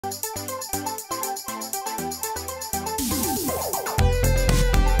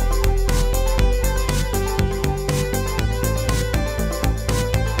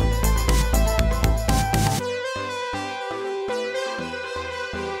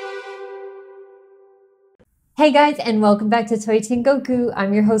Hey guys, and welcome back to Toy Tengoku.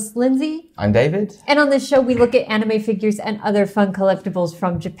 I'm your host, Lindsay. I'm David. And on this show, we look at anime figures and other fun collectibles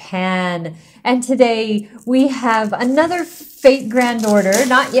from Japan. And today, we have another Fate Grand Order.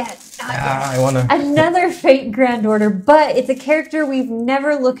 Not yet. Another Fate Grand Order, but it's a character we've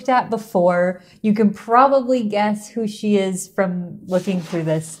never looked at before. You can probably guess who she is from looking through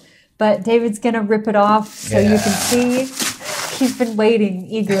this. But David's going to rip it off so you can see. She's been waiting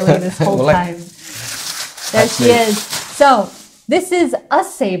eagerly this whole time. There she is. So, this is a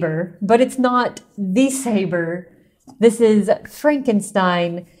Saber, but it's not the Saber. This is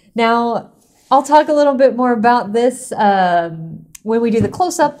Frankenstein. Now, I'll talk a little bit more about this when we do the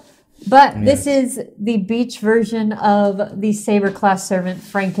close-up, but this is the beach version of the Saber Class servant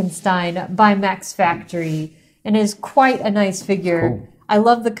Frankenstein by Max Factory, and is quite a nice figure. Cool. I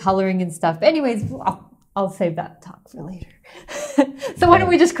love the coloring and stuff. But anyways, I'll save that talk for later. So why don't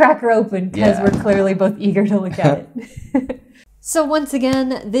we just crack her open, because we're clearly both eager to look at it. So once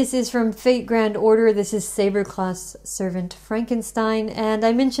again, this is from Fate Grand Order. This is Saber Class Servant Frankenstein, and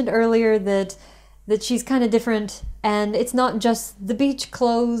I mentioned earlier that she's kind of different, and it's not just the beach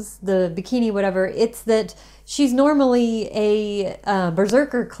clothes, the bikini, whatever. It's that she's normally a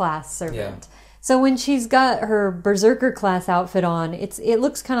Berserker Class servant. Yeah. So when she's got her Berserker Class outfit on, it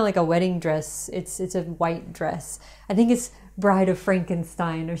looks kind of like a wedding dress. It's a white dress. I think it's Bride of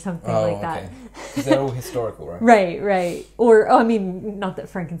Frankenstein or something like that. Because they're all historical, right? Right. Or, I mean, not that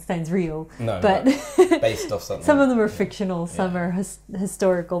Frankenstein's real. No, but based off something. Some of them are fictional, some are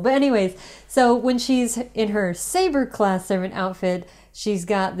historical. But anyways, so when she's in her Saber Class servant outfit, she's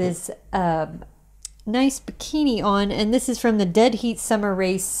got this nice bikini on, and this is from the Dead Heat Summer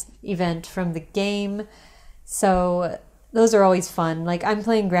Race event from the game. So those are always fun. Like, I'm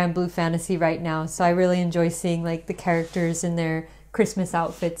playing Grand Blue Fantasy right now, so I really enjoy seeing like the characters in their Christmas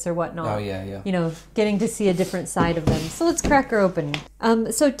outfits or whatnot. Oh yeah. You know, getting to see a different side of them. So let's crack her open.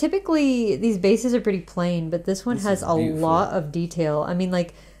 So typically these bases are pretty plain, but this one has a lot of detail. I mean,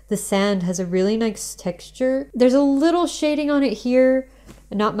 like, the sand has a really nice texture. There's a little shading on it here,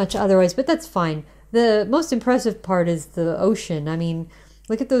 not much otherwise, but that's fine. The most impressive part is the ocean. I mean,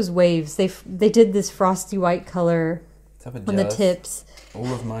 look at those waves. They did this frosty white color on the tips.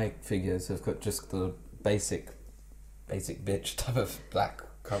 All of my figures have got just the basic bitch type of black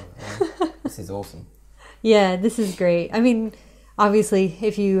color. This is awesome. Yeah, this is great. I mean, obviously,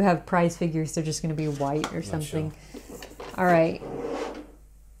 if you have prize figures, they're just going to be white or something. Sure. All right.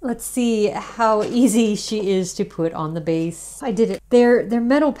 Let's see how easy she is to put on the base. I did it. They're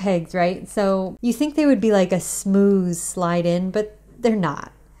metal pegs, right? So you think they would be like a smooth slide in, but they're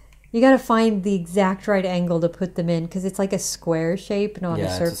not. You got to find the exact right angle to put them in, because it's like a square shape, not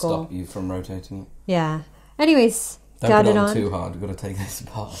a circle. Yeah, to stop you from rotating it. Yeah. Anyways, got it on. Don't put it on too hard. You've got to take this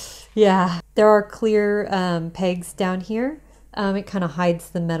apart. Yeah. There are clear pegs down here. It kind of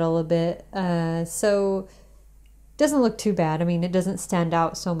hides the metal a bit. So it doesn't look too bad. I mean, it doesn't stand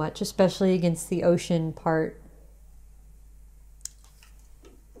out so much, especially against the ocean part.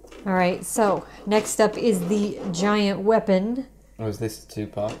 All right. So next up is the giant weapon. Oh, is this two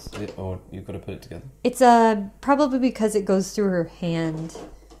parts, or you've got to put it together? It's probably because it goes through her hand.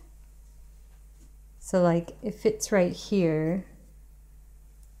 So, like, it fits right here.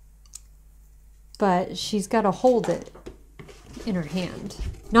 But she's got to hold it in her hand.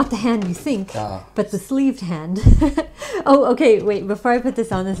 Not the hand you think, but the sleeved hand. Oh, okay, wait, before I put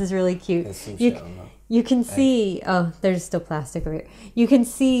this on, this is really cute. There's some shit on that. You can see, oh, there's still plastic over here. You can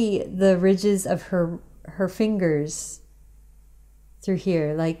see the ridges of her fingers through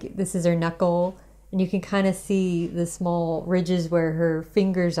here. Like, this is her knuckle, and you can kind of see the small ridges where her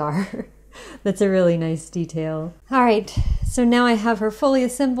fingers are. That's a really nice detail. All right, so now I have her fully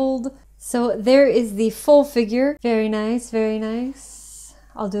assembled. So there is the full figure. Very nice, very nice.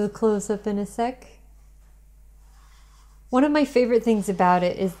 I'll do a close-up in a sec. One of my favorite things about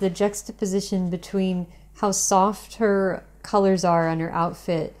it is the juxtaposition between how soft her colors are on her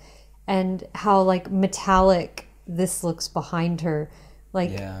outfit and how, like, metallic this looks behind her.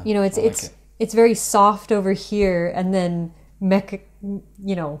 Like, you know, it's very soft over here, and then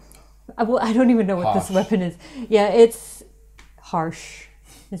you know, I don't even know what this weapon is. Yeah, it's harsh.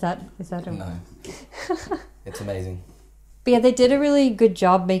 Is that no? It's amazing. But yeah, they did a really good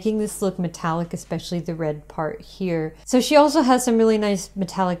job making this look metallic, especially the red part here. So she also has some really nice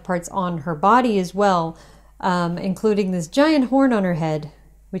metallic parts on her body as well, including this giant horn on her head.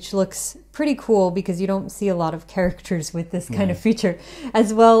 which looks pretty cool because you don't see a lot of characters with this kind of feature,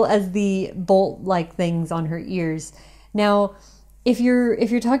 as well as the bolt-like things on her ears. Now, if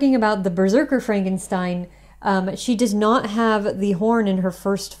you're talking about the Berserker Frankenstein, she does not have the horn in her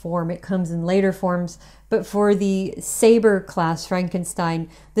first form. It comes in later forms. But for the Saber Class Frankenstein,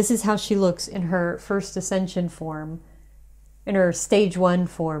 this is how she looks in her first ascension form. In her stage 1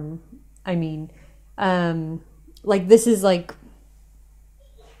 form, I mean. Like, this is like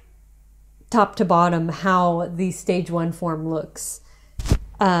top to bottom how the stage 1 form looks.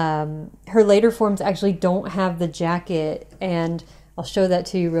 Her later forms actually don't have the jacket, and I'll show that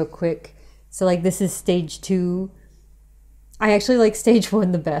to you real quick. So like this is stage 2. I actually like stage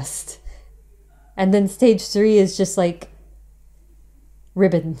 1 the best. And then stage 3 is just like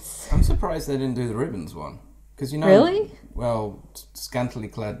ribbons. I'm surprised they didn't do the ribbons one. Because Really? Well, scantily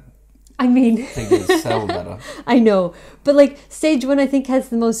clad figures sell better. I know. But like stage 1 I think has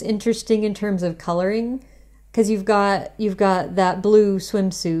the most interesting in terms of coloring. Because you've got that blue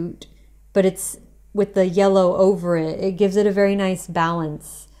swimsuit, but it's with the yellow over it. It gives it a very nice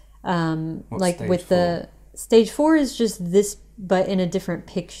balance. Like with 4? The stage 4 is just this, but in a different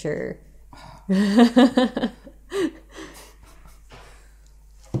picture. I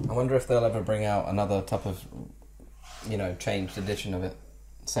wonder if they'll ever bring out another type of, changed edition of it.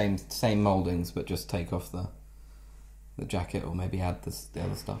 Same moldings, but just take off the jacket, or maybe add the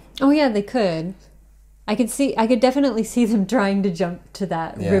other stuff. Oh yeah, they could. I could definitely see them trying to jump to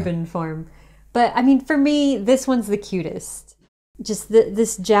that ribbon form. But I mean, for me, this one's the cutest. Just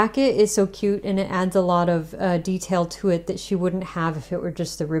this jacket is so cute, and it adds a lot of detail to it that she wouldn't have if it were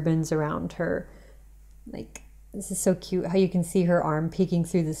just the ribbons around her. Like, this is so cute how you can see her arm peeking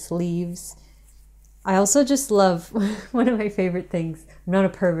through the sleeves. I also just love, one of my favorite things, I'm not a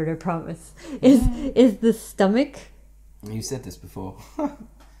pervert, I promise, is the stomach. You said this before.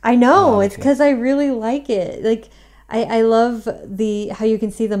 I know, it's because I really like it. Like, I love how you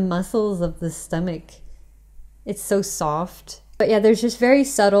can see the muscles of the stomach. It's so soft. But yeah, there's just very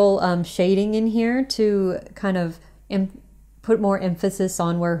subtle shading in here to kind of put more emphasis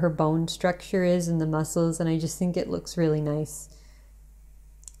on where her bone structure is and the muscles, and I just think it looks really nice.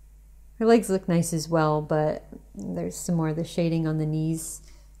 Her legs look nice as well, but there's some more of the shading on the knees.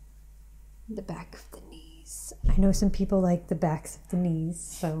 The back of the knees. I know some people like the backs of the knees,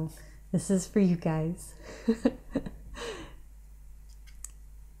 so this is for you guys.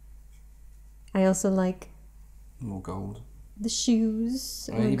 I also like more gold. The shoes.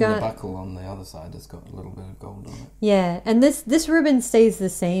 Even the buckle on the other side has got a little bit of gold on it. Yeah, and this ribbon stays the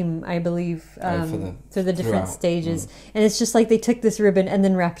same, I believe, for the different stages. And it's just like they took this ribbon and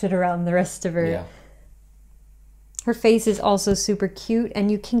then wrapped it around the rest of her. Yeah. Her face is also super cute, and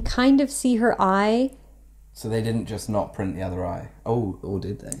you can kind of see her eye. So they didn't just not print the other eye. Oh, or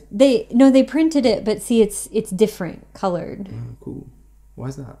did they? They printed it, but see, it's different colored. Oh, cool. Why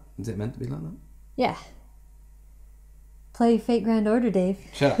is that? Is it meant to be like that? Yeah. Play Fate Grand Order, Dave.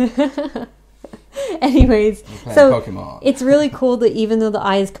 Shut up. Anyways, so Pokemon. It's really cool that even though the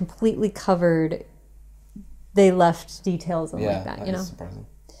eye is completely covered, they left details on like that. That is surprising.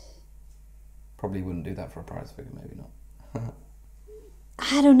 Probably wouldn't do that for a prize figure, maybe not.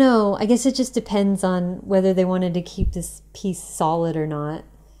 I don't know. I guess it just depends on whether they wanted to keep this piece solid or not.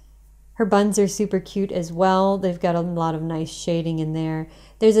 Her buns are super cute as well. They've got a lot of nice shading in there.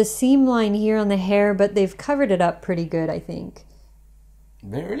 There's a seam line here on the hair, but they've covered it up pretty good, I think.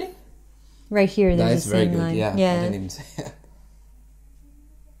 Really? Right here, there's a seam line. That is very good, yeah. I didn't even see it.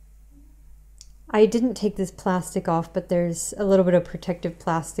 I didn't take this plastic off, but there's a little bit of protective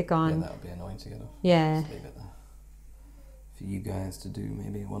plastic on. Yeah, that would be annoying to get off. Yeah. Just leave it there. For you guys to do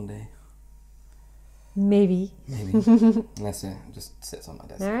maybe one day. Maybe. Unless it just sits on my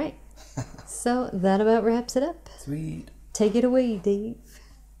desk. All right. So that about wraps it up. Sweet. Take it away, Dave.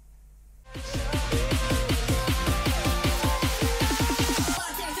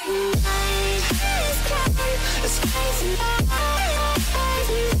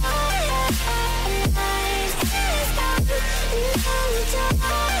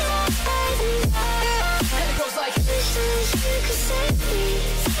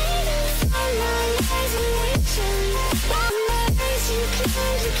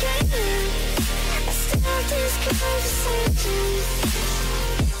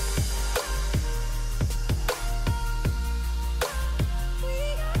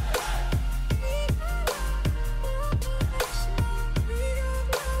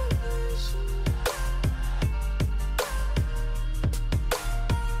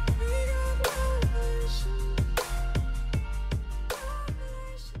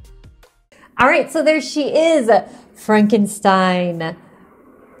 All right, so there she is, Frankenstein.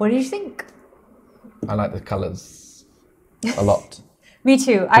 What do you think? I like the colours a lot. Me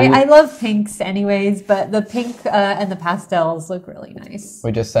too. I love pinks anyways, but the pink and the pastels look really nice. We're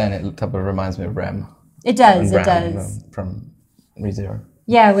just saying it reminds me of Rem. It does, it does. From ReZero.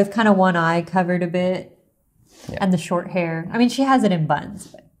 Yeah, with kind of one eye covered a bit. Yeah. And the short hair. I mean, she has it in buns,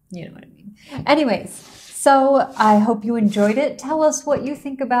 but you know what I mean. Anyways, so I hope you enjoyed it. Tell us what you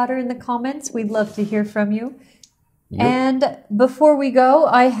think about her in the comments. We'd love to hear from you. Yep. And before we go,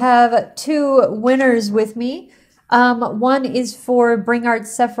 I have 2 winners with me. One is for Bring Art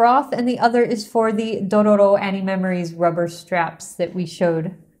Sephiroth, and the other is for the Dororo Annie Memories rubber straps that I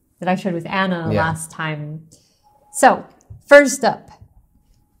showed with Anna last time. So, first up,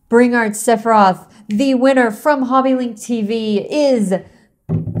 Bring Art Sephiroth. The winner from HobbyLink TV is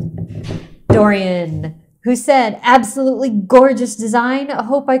Dorian, who said, absolutely gorgeous design. I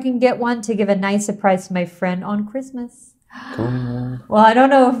hope I can get one to give a nice surprise to my friend on Christmas. Cool. Well, I don't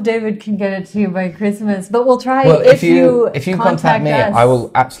know if David can get it to you by Christmas, but we'll try. Well, if you contact me, I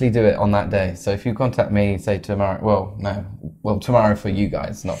will actually do it on that day. So if you contact me, say tomorrow, tomorrow for you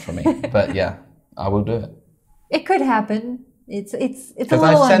guys, not for me. But yeah, I will do it. It could happen. It's a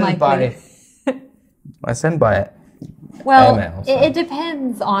little unlikely. I send by it. Well, email, so. it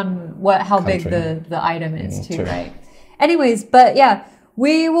depends on how big the item is too, true. Right? Anyways, but yeah,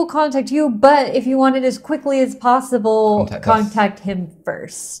 we will contact you. But if you want it as quickly as possible, contact him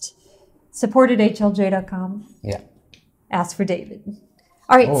first. Support@HLJ.com. Yeah. Ask for David.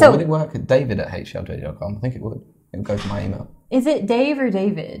 All right. So would it work at David@HLJ.com? I think it would. It would go to my email. Is it Dave or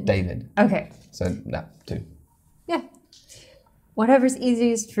David? David. Okay. So that too. Yeah. Whatever's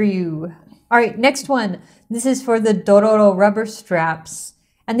easiest for you. All right, next one. This is for the Dororo rubber straps.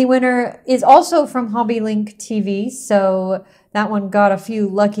 And the winner is also from HobbyLink TV. So that one got a few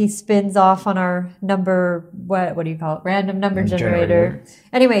lucky spins off on our what do you call it? Random number generator.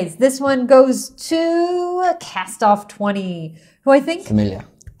 Anyways, this one goes to Castoff 20, who I think... Familiar.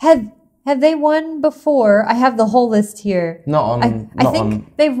 Have they won before? I have the whole list here. I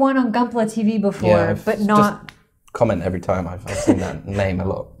think they've won on Gunpla TV before, but not... Comment every time I've seen that name a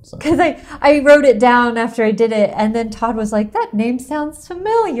lot. Because I wrote it down after I did it, and then Todd was like, that name sounds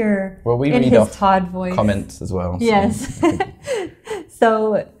familiar. Well, we read off Todd voice comments as well. Yes.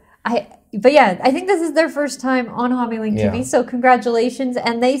 So I think this is their first time on HobbyLink TV, so congratulations.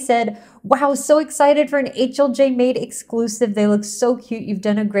 And they said, wow, so excited for an HLJ made exclusive. They look so cute. You've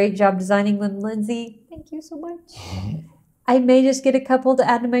done a great job designing them, Lindsay. Thank you so much. I may just get a couple to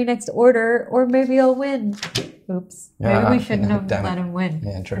add to my next order, or maybe I'll win. Oops. Maybe we shouldn't have let him win.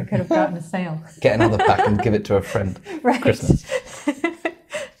 Yeah, true. We could have gotten a sale. Get another pack and give it to a friend. Right. Christmas.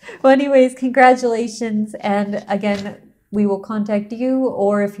 Well, anyways, congratulations. And again, we will contact you,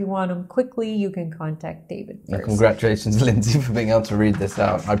 or if you want them quickly, you can contact David first. Congratulations, Lindsay, for being able to read this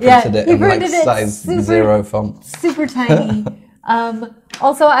out. I printed it in size 0 font. Super tiny.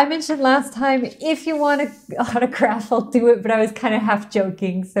 Also, I mentioned last time, if you want an autograph, I'll do it, but I was kind of half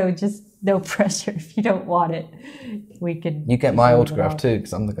joking, so just no pressure if you don't want it. We can... You get my autograph too,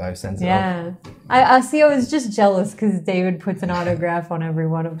 because I'm the guy who sends it off. Yeah. I was just jealous because David puts an autograph on every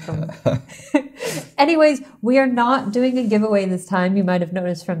one of them. Anyways, we are not doing a giveaway this time. You might have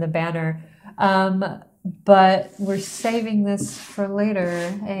noticed from the banner. But we're saving this for later.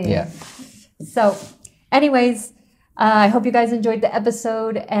 Hey. Yeah. So, anyways... I hope you guys enjoyed the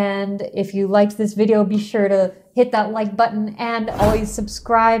episode, and if you liked this video, be sure to hit that like button and always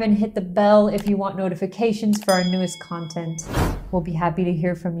subscribe and hit the bell if you want notifications for our newest content. We'll be happy to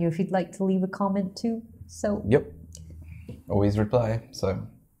hear from you if you'd like to leave a comment too. So yep, always reply, so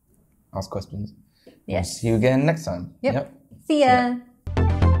ask questions. Yes. See you again next time. Yep. See ya.